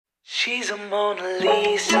She's a Mona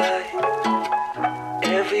Lisa.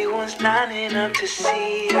 Everyone's lining up to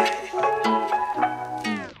see her.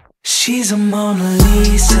 She's a Mona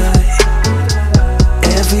Lisa.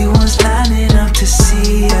 Everyone's lining up to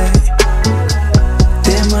see her.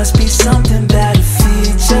 There must be something about her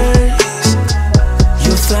features.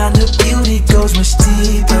 You'll find her beauty goes much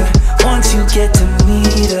deeper once you get to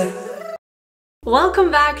meet her. Welcome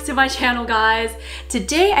back to my channel, guys.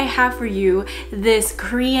 Today I have for you this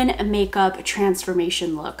Korean makeup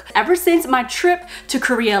transformation look. Ever since my trip to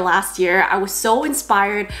Korea last year, I was so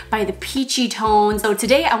inspired by the peachy tones. So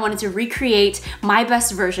today I wanted to recreate my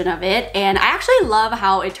best version of it, and I actually love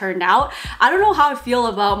how it turned out. I don't know how I feel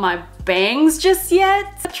about my bangs just yet.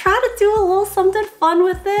 I try to do a little something fun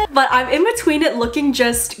with it, but I'm in between it looking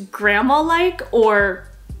just grandma-like or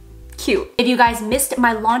cute. If you guys missed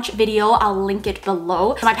my launch video, I'll link it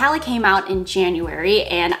below. My palette came out in January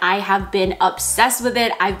and I have been obsessed with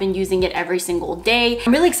it. I've been using it every single day.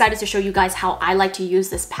 I'm really excited to show you guys how I like to use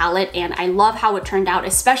this palette, and I love how it turned out,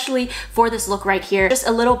 especially for this look right here. Just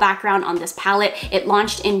a little background on this palette. It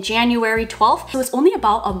launched in January 12th, so it's only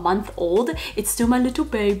about a month old. It's still my little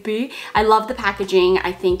baby. I love the packaging.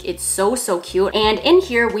 I think it's so cute. And in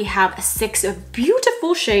here we have 6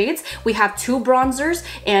 beautiful shades. We have 2 bronzers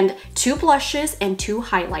and 2 blushes and 2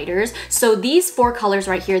 highlighters. So these 4 colors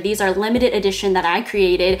right here, these are limited edition that I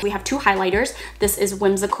created. We have 2 highlighters. This is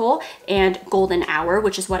Whimsical and Golden Hour,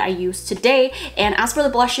 which is what I use today. And as for the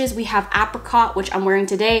blushes, we have Apricot, which I'm wearing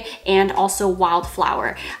today, and also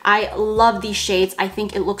Wildflower. I love these shades. I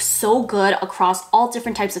think it looks so good across all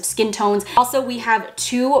different types of skin tones. Also, we have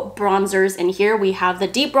 2 bronzers in here. We have the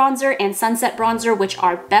Deep Bronzer and Sunset Bronzer, which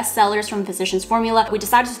are best sellers from Physicians Formula. We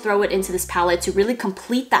decided to throw it into this palette to really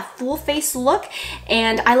complete that full face look,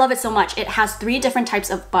 and I love it so much. It has 3 different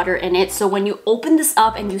types of butter in it, so when you open this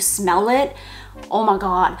up and you smell it, oh my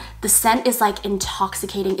god, the scent is like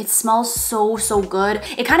intoxicating. It smells so good.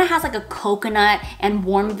 It kind of has like a coconut and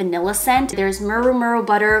warm vanilla scent. There's Muru Muru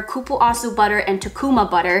butter, Kupu Asu butter, and Tukuma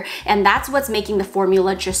butter, and that's what's making the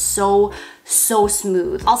formula just so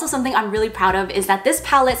smooth. Also, something I'm really proud of is that this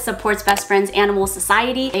palette supports Best Friends Animal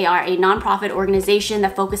Society. They are a non-profit organization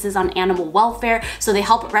that focuses on animal welfare. So they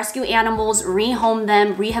help rescue animals, rehome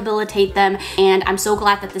them, rehabilitate them, and I'm so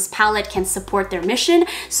glad that this palette can support their mission.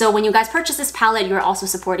 So when you guys purchase this palette, you're also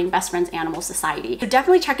supporting Best Friends Animal Society. So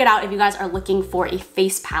definitely check it out if you guys are looking for a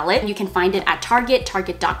face palette. You can find it at Target,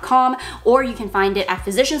 target.com, or you can find it at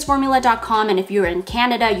physiciansformula.com, and if you're in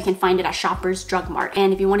Canada, you can find it at Shoppers Drug Mart.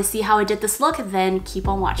 And if you want to see how I did this look, then keep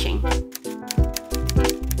on watching.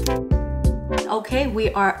 Okay, we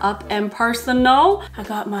are up in person now. I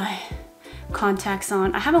got my contacts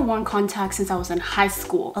on. I haven't worn contacts since I was in high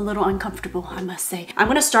school. A little uncomfortable, I must say. I'm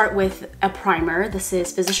gonna start with a primer. This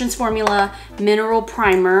is Physicians Formula Mineral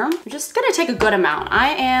Primer. I'm just gonna take a good amount. I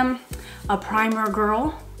am a primer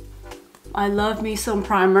girl. I love me some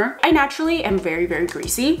primer. I naturally am very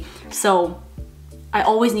greasy, so I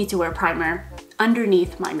always need to wear primer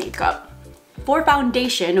underneath my makeup. For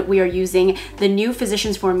foundation, we are using the new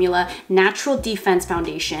Physicians Formula Natural Defense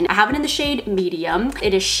Foundation. I have it in the shade medium.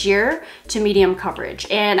 It is sheer to medium coverage.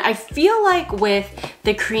 And I feel like with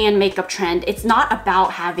the Korean makeup trend, it's not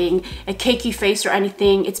about having a cakey face or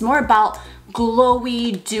anything. It's more about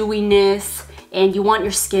glowy dewiness, and you want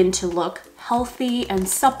your skin to look healthy and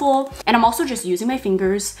supple. And I'm also just using my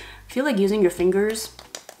fingers. I feel like using your fingers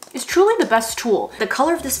is truly the best tool. The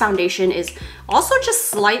color of this foundation is also just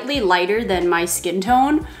slightly lighter than my skin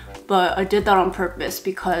tone, but I did that on purpose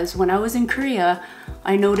because when I was in Korea,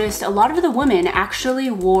 I noticed a lot of the women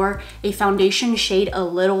actually wore a foundation shade a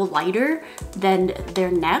little lighter than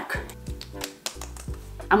their neck.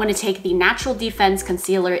 I'm gonna take the Natural Defense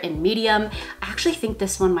Concealer in medium. I actually think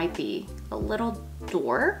this one might be a little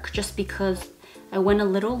dark just because I went a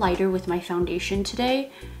little lighter with my foundation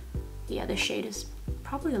today. Yeah, this shade is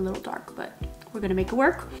probably a little dark, but we're gonna make it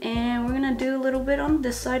work. And we're gonna do a little bit on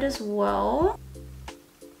this side as well.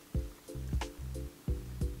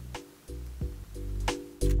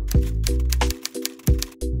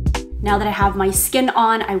 Now that I have my skin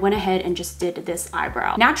on, I went ahead and just did this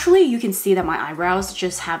eyebrow. Naturally, you can see that my eyebrows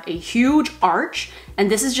just have a huge arch, and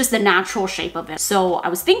this is just the natural shape of it. So I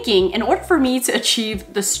was thinking, in order for me to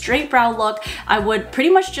achieve the straight brow look, I would pretty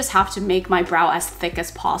much just have to make my brow as thick as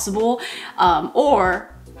possible, or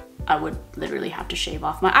I would literally have to shave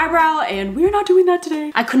off my eyebrow, and we're not doing that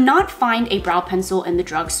today. I could not find a brow pencil in the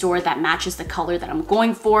drugstore that matches the color that I'm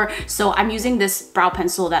going for, so I'm using this brow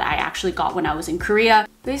pencil that I actually got when I was in Korea.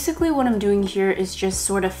 Basically what I'm doing here is just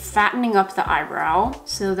sort of fattening up the eyebrow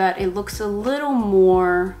so that it looks a little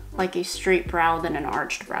more like a straight brow than an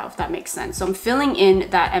arched brow, if that makes sense. So I'm filling in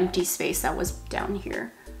that empty space that was down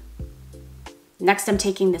here. Next, I'm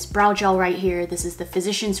taking this brow gel right here. This is the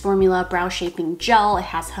Physicians Formula Brow Shaping Gel. It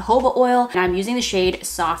has jojoba oil, and I'm using the shade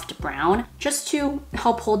Soft Brown just to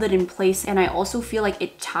help hold it in place. And I also feel like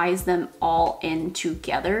it ties them all in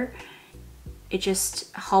together. It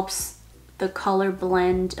just helps the color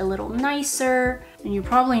blend a little nicer. And you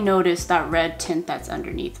probably noticed that red tint that's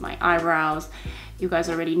underneath my eyebrows. You guys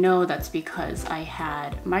already know that's because I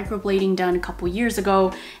had microblading done a couple years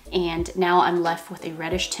ago, and now I'm left with a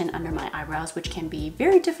reddish tint under my eyebrows, which can be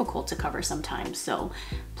very difficult to cover sometimes. So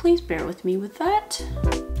please bear with me with that.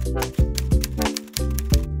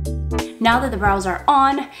 Now that the brows are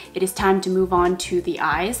on, it is time to move on to the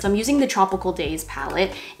eyes. So I'm using the Tropical Days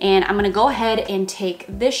palette, and I'm gonna go ahead and take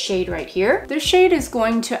this shade right here. This shade is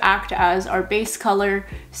going to act as our base color,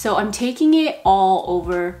 so I'm taking it all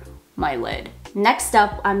over my lid. Next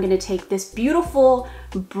up, I'm gonna take this beautiful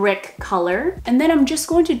brick color, and then I'm just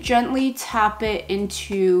going to gently tap it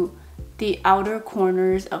into the outer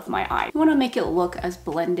corners of my eye. I wanna make it look as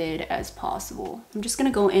blended as possible. I'm just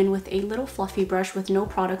gonna go in with a little fluffy brush with no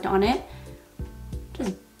product on it.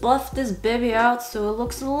 Just buff this baby out so it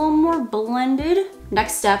looks a little more blended.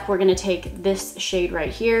 Next step, we're gonna take this shade right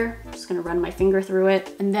here. I'm just gonna run my finger through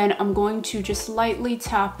it, and then I'm going to just lightly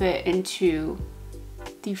tap it into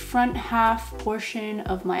the front half portion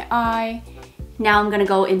of my eye. Now I'm gonna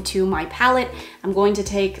go into my palette. I'm going to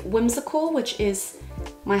take Whimsical, which is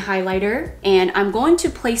my highlighter, and I'm going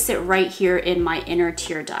to place it right here in my inner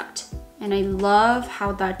tear duct. And I love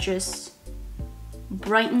how that just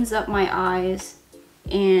brightens up my eyes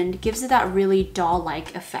and gives it that really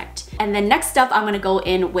doll-like effect. And then next up, I'm gonna go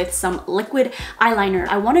in with some liquid eyeliner.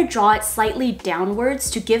 I wanna draw it slightly downwards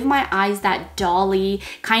to give my eyes that dolly,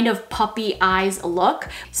 kind of puppy eyes look.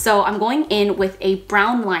 So I'm going in with a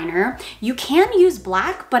brown liner. You can use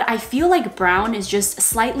black, but I feel like brown is just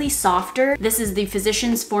slightly softer. This is the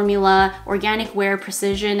Physicians Formula Organic Wear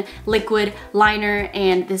Precision Liquid Liner,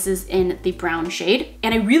 and this is in the brown shade.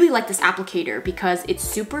 And I really like this applicator because it's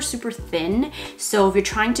super, super thin. So if you're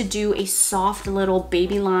trying to do a soft little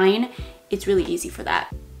baby line, it's really easy for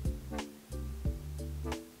that.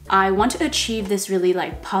 I want to achieve this really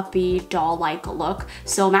like puppy doll-like look,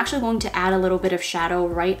 so I'm actually going to add a little bit of shadow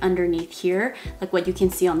right underneath here, like what you can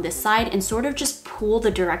see on this side, and sort of just pull the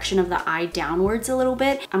direction of the eye downwards a little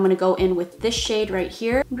bit. I'm gonna go in with this shade right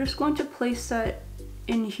here. I'm just going to place that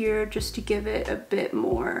in here just to give it a bit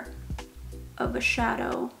more of a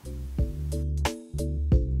shadow.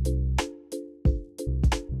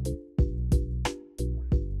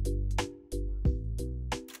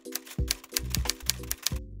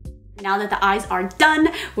 Now that the eyes are done,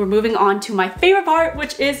 we're moving on to my favorite part,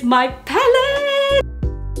 which is my palette.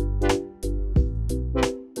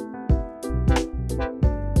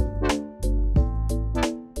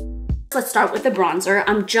 Let's start with the bronzer.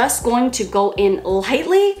 I'm just going to go in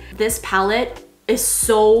lightly. This palette is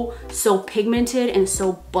so pigmented and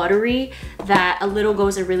so buttery that a little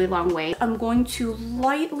goes a really long way. I'm going to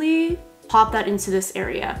lightly pop that into this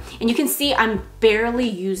area. And you can see I'm barely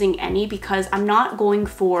using any because I'm not going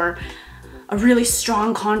for a really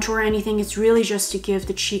strong contour or anything. It's really just to give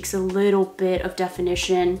the cheeks a little bit of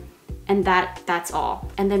definition, and that's all.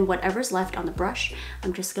 And then whatever's left on the brush,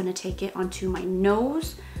 I'm just gonna take it onto my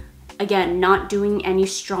nose. Again, not doing any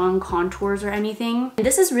strong contours or anything. And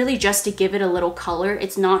this is really just to give it a little color.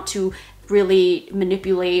 It's not to really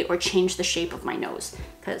manipulate or change the shape of my nose,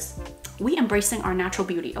 because we embracing our natural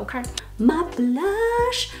beauty, okay? My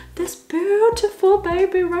blush, this beautiful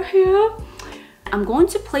baby right here. I'm going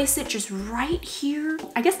to place it just right here.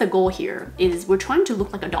 I guess the goal here is we're trying to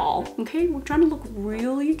look like a doll, okay? We're trying to look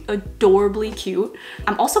really adorably cute.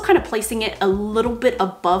 I'm also kind of placing it a little bit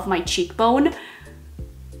above my cheekbone,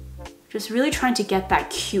 just really trying to get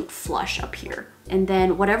that cute flush up here. And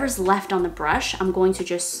then whatever's left on the brush, I'm going to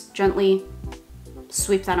just gently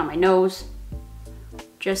sweep that on my nose,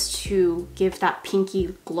 just to give that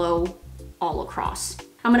pinky glow all across.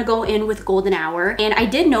 I'm gonna go in with Golden Hour, and I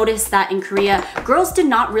did notice that in Korea, girls did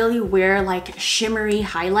not really wear like shimmery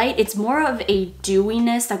highlight. It's more of a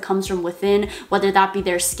dewiness that comes from within, whether that be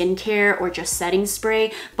their skincare or just setting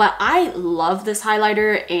spray. But I love this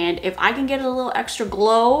highlighter, and if I can get a little extra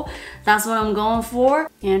glow, that's what I'm going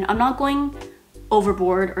for. And I'm not going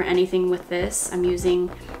overboard or anything with this. I'm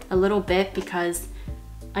using a little bit because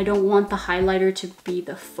I don't want the highlighter to be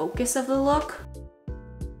the focus of the look.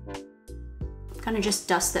 Kind of just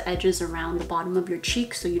dust the edges around the bottom of your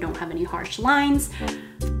cheek so you don't have any harsh lines.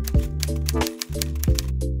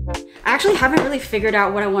 I actually haven't really figured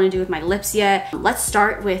out what I want to do with my lips yet. Let's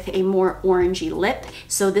start with a more orangey lip.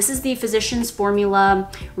 So this is the Physicians Formula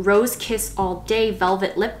Rose Kiss All Day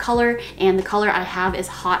Velvet Lip Color, and the color I have is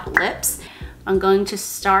Hot Lips. I'm going to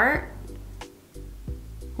start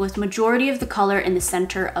with majority of the color in the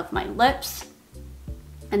center of my lips,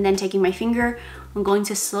 and then taking my finger, I'm going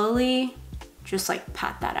to slowly just like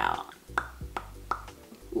pat that out.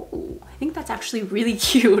 Ooh, I think that's actually really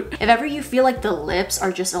cute. If ever you feel like the lips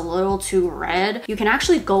are just a little too red, you can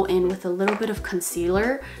actually go in with a little bit of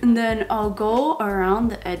concealer, and then I'll go around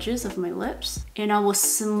the edges of my lips and I will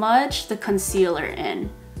smudge the concealer in,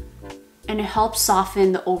 and it helps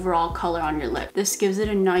soften the overall color on your lip. This gives it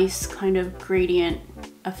a nice kind of gradient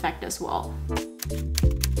effect as well.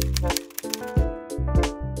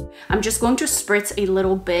 I'm just going to spritz a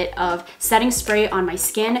little bit of setting spray on my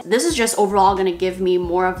skin. This is just overall gonna give me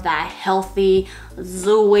more of that healthy,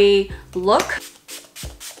 dewy look.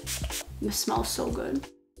 This smells so good.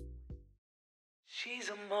 She's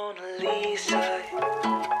a Mona Lisa.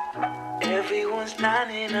 Everyone's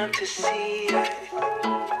lining up to see her.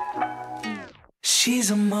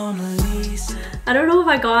 She's a Mona Lisa. I don't know if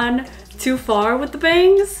I've gone too far with the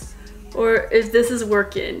bangs or if this is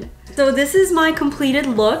working. So this is my completed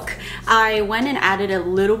look. I went and added a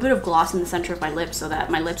little bit of gloss in the center of my lips so that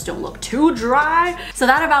my lips don't look too dry. So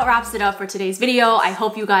that about wraps it up for today's video. I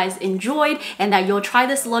hope you guys enjoyed and that you'll try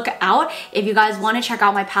this look out. If you guys want to check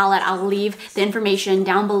out my palette, I'll leave the information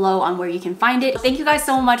down below on where you can find it. Thank you guys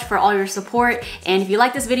so much for all your support. And if you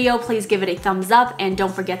like this video, please give it a thumbs up and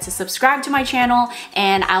don't forget to subscribe to my channel.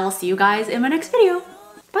 And I will see you guys in my next video.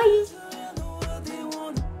 Bye!